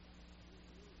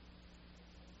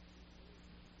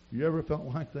 You ever felt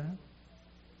like that?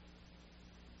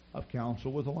 I've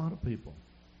counseled with a lot of people.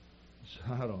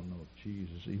 I don't know if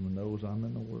Jesus even knows I'm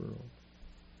in the world.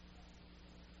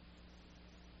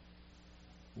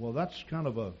 Well, that's kind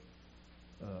of a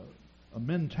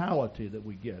mentality that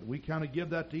we get. We kind of give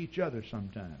that to each other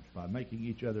sometimes by making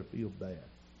each other feel bad.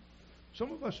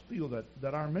 Some of us feel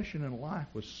that our mission in life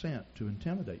was sent to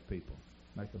intimidate people,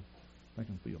 make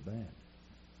them feel bad.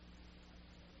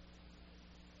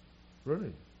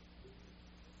 Really.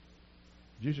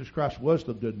 Jesus Christ was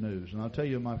the good news. And I'll tell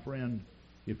you, my friend,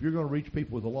 if you're going to reach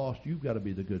people with the lost, you've got to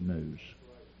be the good news.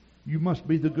 You must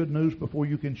be the good news before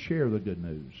you can share the good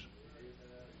news.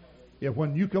 If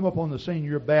when you come up on the scene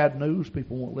you're bad news,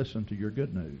 people won't listen to your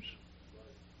good news.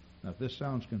 Now, if this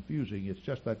sounds confusing, it's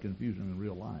just that confusing in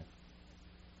real life.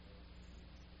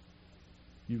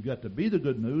 You've got to be the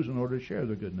good news in order to share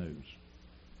the good news.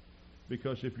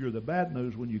 Because if you're the bad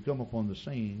news when you come up on the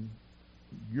scene,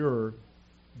 your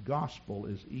gospel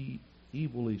is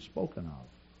evilly spoken of.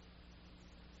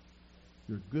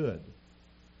 You're good.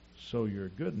 So your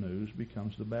good news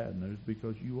becomes the bad news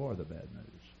because you are the bad news.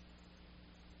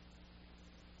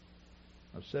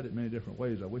 I've said it many different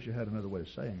ways. I wish I had another way of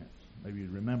saying it. Maybe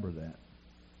you'd remember that.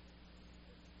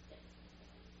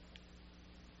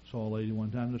 Saw a lady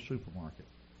one time in the supermarket.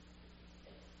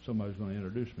 Somebody was going to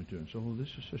introduce me to her. And so, this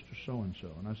is Sister So-and-so.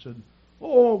 And I said,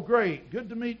 oh, great. Good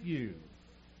to meet you.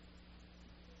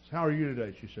 So, how are you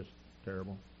today? She says,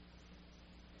 terrible.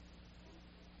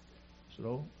 I said,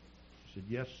 oh? She said,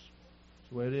 yes. It's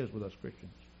the way it is with us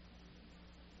Christians.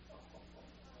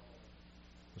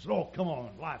 I said, oh, come on.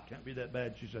 Life can't be that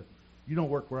bad. She said, you don't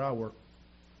work where I work.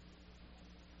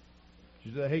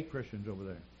 She said, I hate Christians over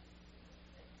there.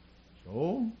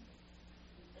 So?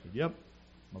 I said, yep.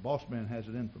 My boss man has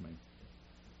it in for me.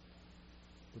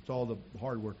 Puts all the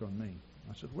hard work on me.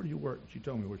 I said, where do you work? She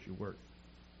told me where she worked.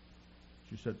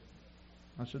 She said,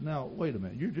 I said, now, wait a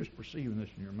minute. You're just perceiving this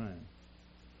in your mind.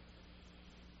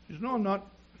 She said, no, I'm not.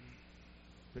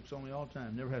 Picks on me all the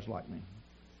time. Never has liked me.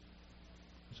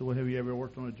 I said, well, have you ever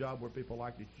worked on a job where people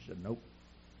liked you? She said, nope.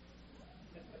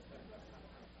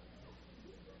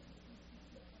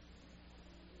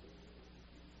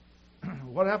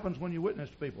 What happens when you witness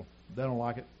to people? They don't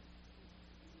like it.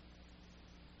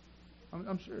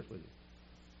 I'm serious with you.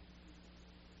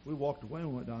 We walked away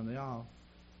and went down the aisle.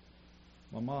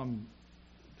 My mom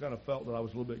kind of felt that I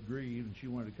was a little bit grieved, and she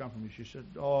wanted to comfort me. She said,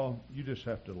 oh, you just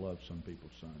have to love some people,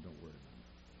 son. Don't worry about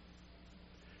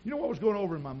it. You know what was going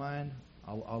over in my mind?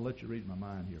 I'll let you read my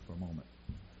mind here for a moment.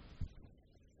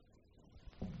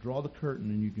 Draw the curtain,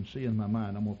 and you can see in my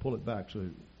mind. I'm going to pull it back so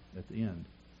at the end,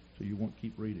 so you won't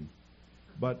keep reading.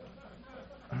 But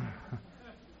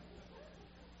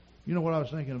you know what I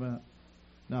was thinking about?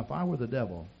 Now, if I were the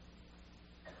devil,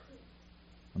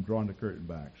 I'm drawing the curtain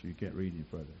back so you can't read any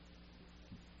further.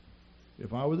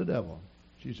 If I were the devil,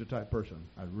 she's the type of person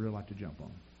I'd really like to jump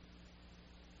on.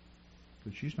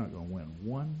 Because she's not going to win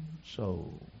one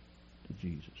soul to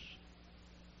Jesus.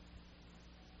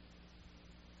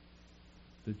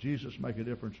 Did Jesus make a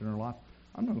difference in her life?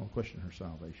 I'm not going to question her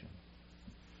salvation.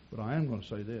 But I am going to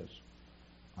say this.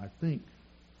 I think,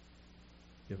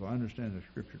 if I understand the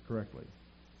Scripture correctly,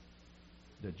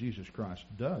 that Jesus Christ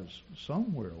does,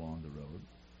 somewhere along the road,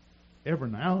 every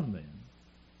now and then,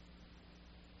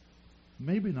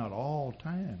 maybe not all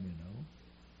time,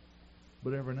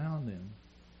 but every now and then,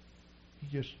 He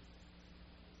just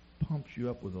pumps you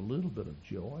up with a little bit of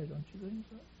joy, don't you think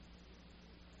so?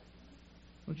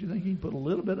 Don't you think He can put a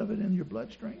little bit of it in your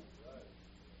bloodstream?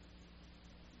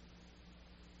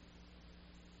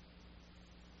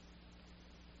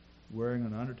 Wearing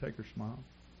an Undertaker smile.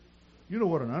 You know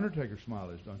what an Undertaker smile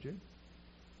is, don't you?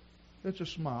 It's a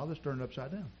smile that's turned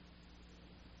upside down.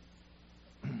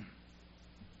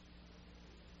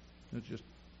 It's just,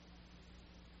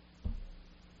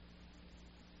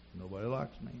 nobody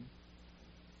likes me.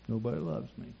 Nobody loves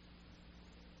me.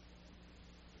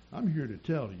 I'm here to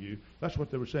tell you, that's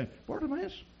what they were saying.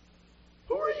 Bartimaeus,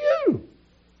 who are you?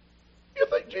 You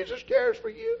think Jesus cares for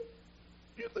you?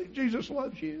 You think Jesus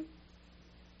loves you?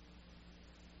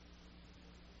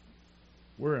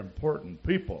 We're important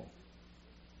people.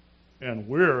 And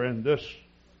we're in this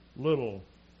little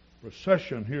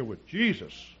procession here with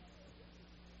Jesus.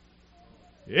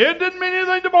 It didn't mean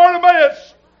anything to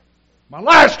Bartimaeus. My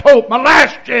last hope, my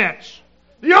last chance.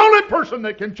 The only person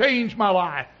that can change my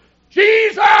life.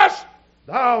 Jesus,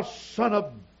 thou son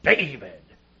of David.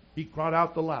 He cried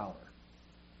out the louder.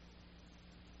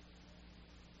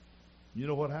 You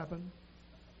know what happened?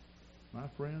 My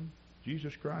friend,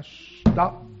 Jesus Christ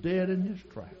stopped dead in His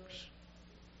tracks.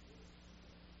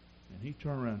 And He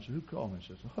turned around and said, who called me? He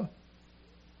says,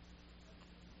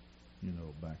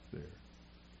 back there.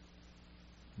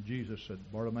 Jesus said,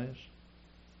 Bartimaeus,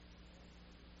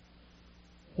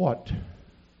 what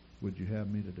would you have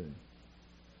me to do?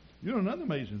 You know, another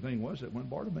amazing thing was that when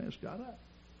Bartimaeus got up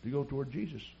to go toward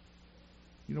Jesus,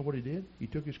 you know what he did? He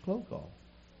took his cloak off.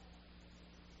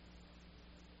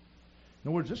 In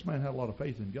other words, this man had a lot of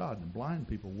faith in God, and blind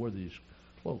people wore these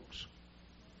cloaks.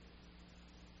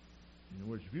 In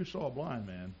other words, if you saw a blind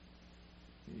man,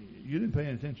 you didn't pay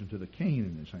any attention to the cane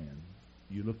in his hand.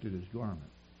 You looked at his garment.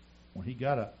 When he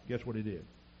got up, guess what he did?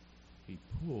 He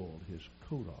pulled his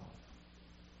coat off.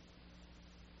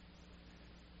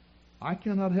 I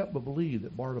cannot help but believe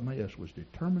that Bartimaeus was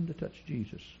determined to touch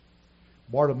Jesus.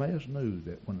 Bartimaeus knew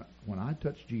that when I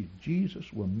touch Jesus,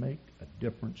 Jesus will make a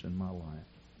difference in my life.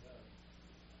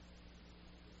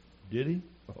 Did he?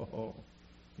 Oh,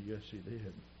 yes, he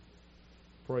did.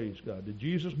 Praise God. Did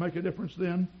Jesus make a difference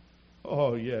then?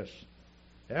 Oh, yes.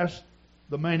 Ask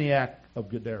the maniac of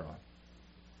Gadara,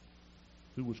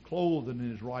 who was clothed in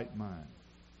his right mind.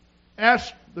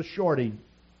 Ask the shorty,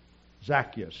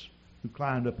 Zacchaeus, who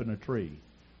climbed up in a tree.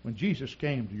 When Jesus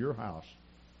came to your house,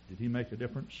 did he make a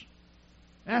difference?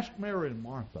 Ask Mary and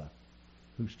Martha,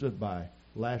 who stood by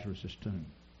Lazarus' tomb.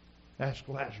 Ask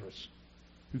Lazarus,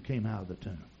 who came out of the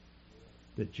tomb.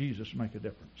 Did Jesus make a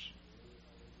difference?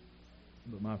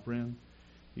 But my friend,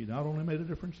 he not only made a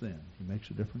difference then, he makes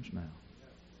a difference now.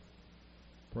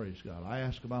 Praise God. I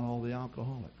ask about all the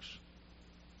alcoholics.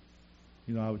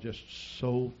 You know, I was just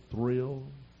so thrilled.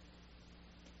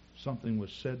 Something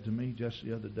was said to me just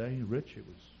the other day. Rich, it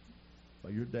was by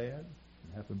your dad.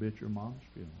 It happened to be at your mom's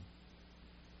funeral.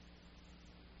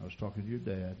 I was talking to your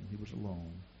dad, and he was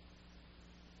alone.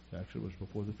 Actually, it was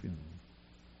before the funeral.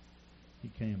 He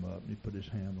came up and he put his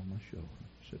hand on my shoulder.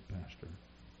 He said, Pastor,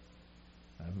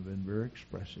 I haven't been very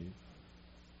expressive.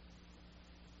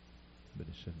 But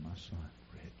he said, my son,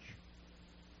 Rich,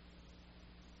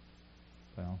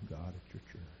 found God at your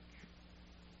church.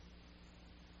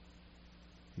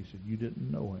 He said, you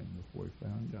didn't know him before he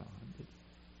found God, did you?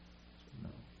 I said,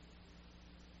 no.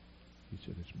 He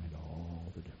said, it's made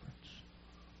all the difference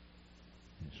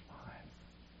in his life.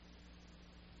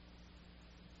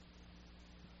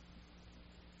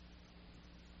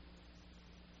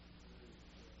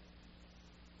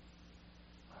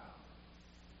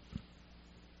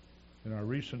 In our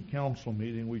recent council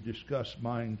meeting, we discussed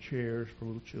buying chairs for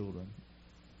little children.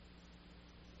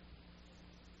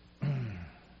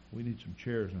 We need some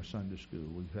chairs in our Sunday school.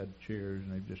 We've had chairs,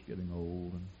 and they're just getting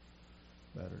old and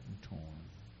battered and torn.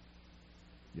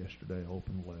 Yesterday, I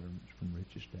opened a letter, and it's from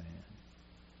Rich's dad.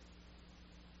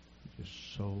 He's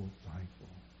just so thankful.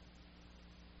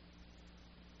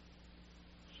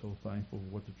 So thankful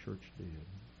for what the church did.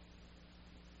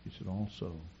 He said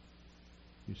also,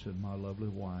 he said, my lovely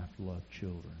wife loved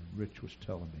children. Rich was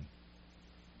telling me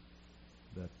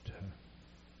that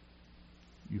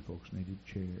you folks needed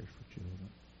chairs for children.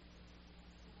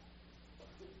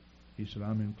 He said,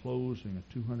 I'm enclosing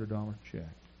a $200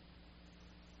 check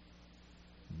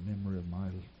in memory of my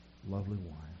lovely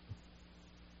wife.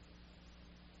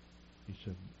 He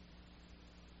said,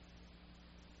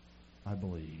 I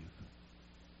believe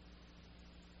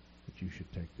that you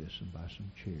should take this and buy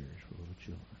some chairs for little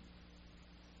children.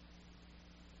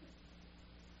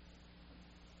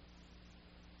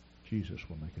 Jesus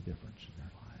will make a difference in their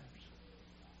lives.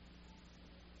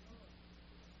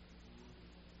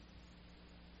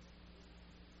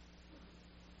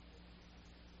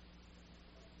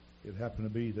 It happened to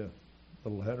be the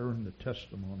letter and the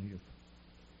testimony of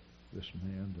this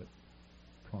man that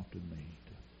prompted me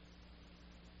to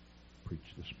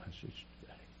preach this message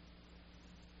today.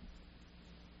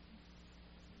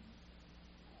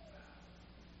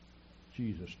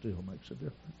 Jesus still makes a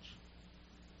difference.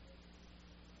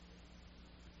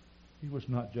 He was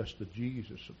not just the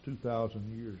Jesus of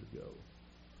 2,000 years ago,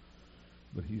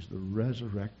 but he's the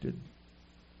resurrected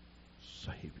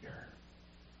Savior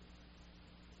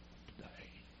today.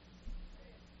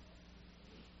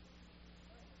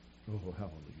 Oh,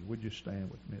 hallelujah. Would you stand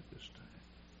with me at this time?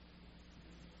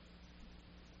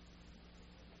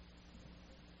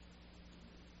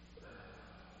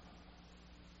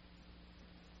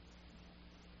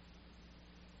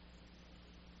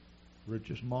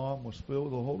 Rich's mom was filled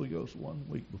with the Holy Ghost 1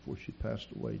 week before she passed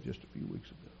away just a few weeks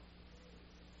ago.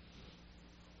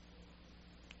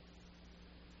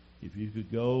 If you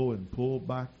could go and pull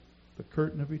back the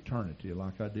curtain of eternity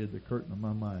like I did the curtain of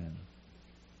my mind,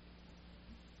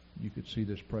 you could see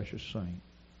this precious saint.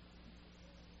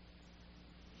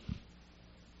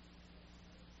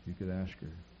 You could ask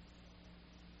her,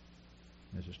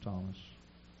 Mrs. Thomas,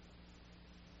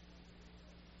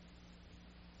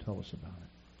 tell us about it.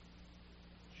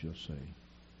 She'll say,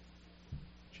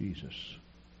 Jesus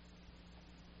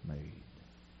made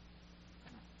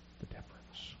the difference.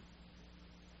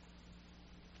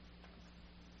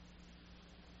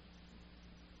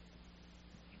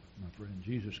 My friend,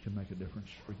 Jesus can make a difference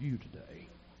for you today.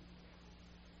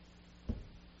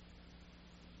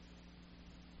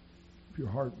 If you're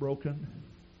heartbroken,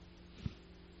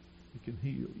 He can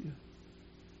heal you.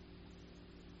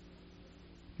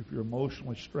 If you're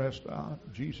emotionally stressed out,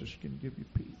 Jesus can give you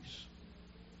peace.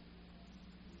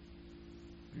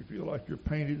 If you feel like you're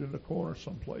painted in a corner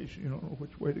someplace, you don't know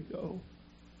which way to go,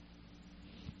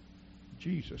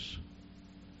 Jesus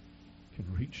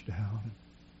can reach down and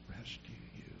rescue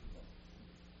you.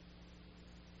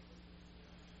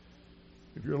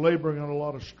 If you're laboring under a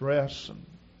lot of stress and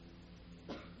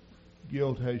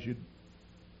guilt has you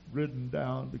ridden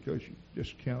down because you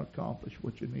just can't accomplish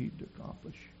what you need to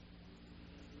accomplish,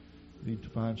 you need to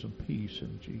find some peace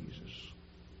in Jesus.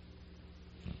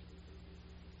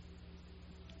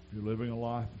 If you're living a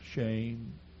life of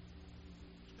shame,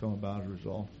 it's come about as a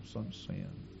result of some sin.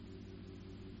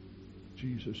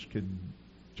 Jesus can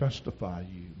justify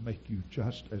you, make you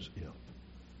just as if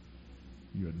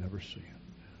you had never sinned.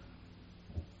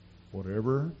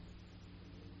 Whatever,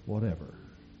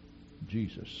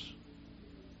 Jesus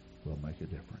will make a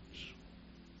difference.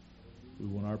 We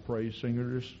want our praise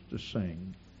singers to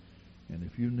sing. And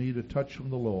if you need a touch from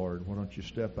the Lord, why don't you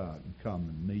step out and come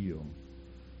and kneel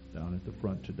down at the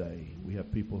front today. We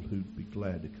have people who'd be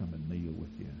glad to come and kneel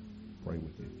with you, pray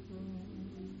with you.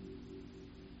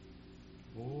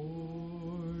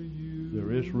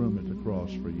 There is room at the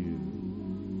cross for you.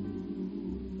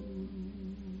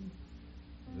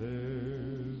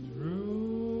 There's room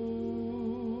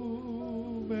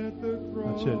at the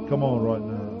cross. That's it. Come on right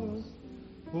now.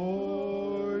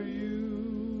 For you.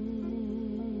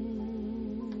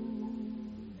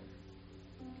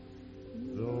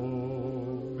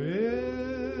 Though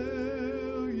millions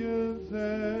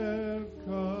have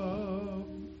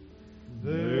come,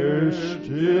 there's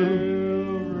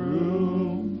still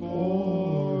room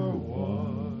for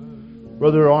one.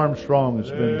 Brother Armstrong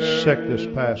has been sick this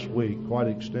past week, quite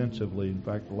extensively. In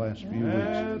fact, the last few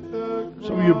weeks.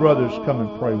 Some of you brothers come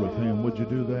and pray with him. Would you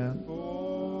do that?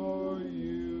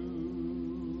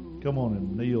 Come on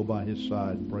and kneel by his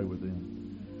side and pray with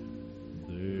him.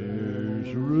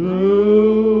 There's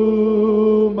room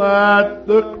at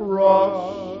the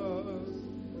cross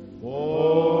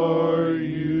for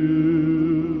you.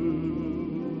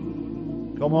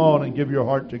 Come on and give your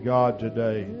heart to God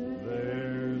today.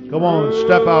 Come on and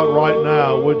step out right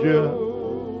now, would you?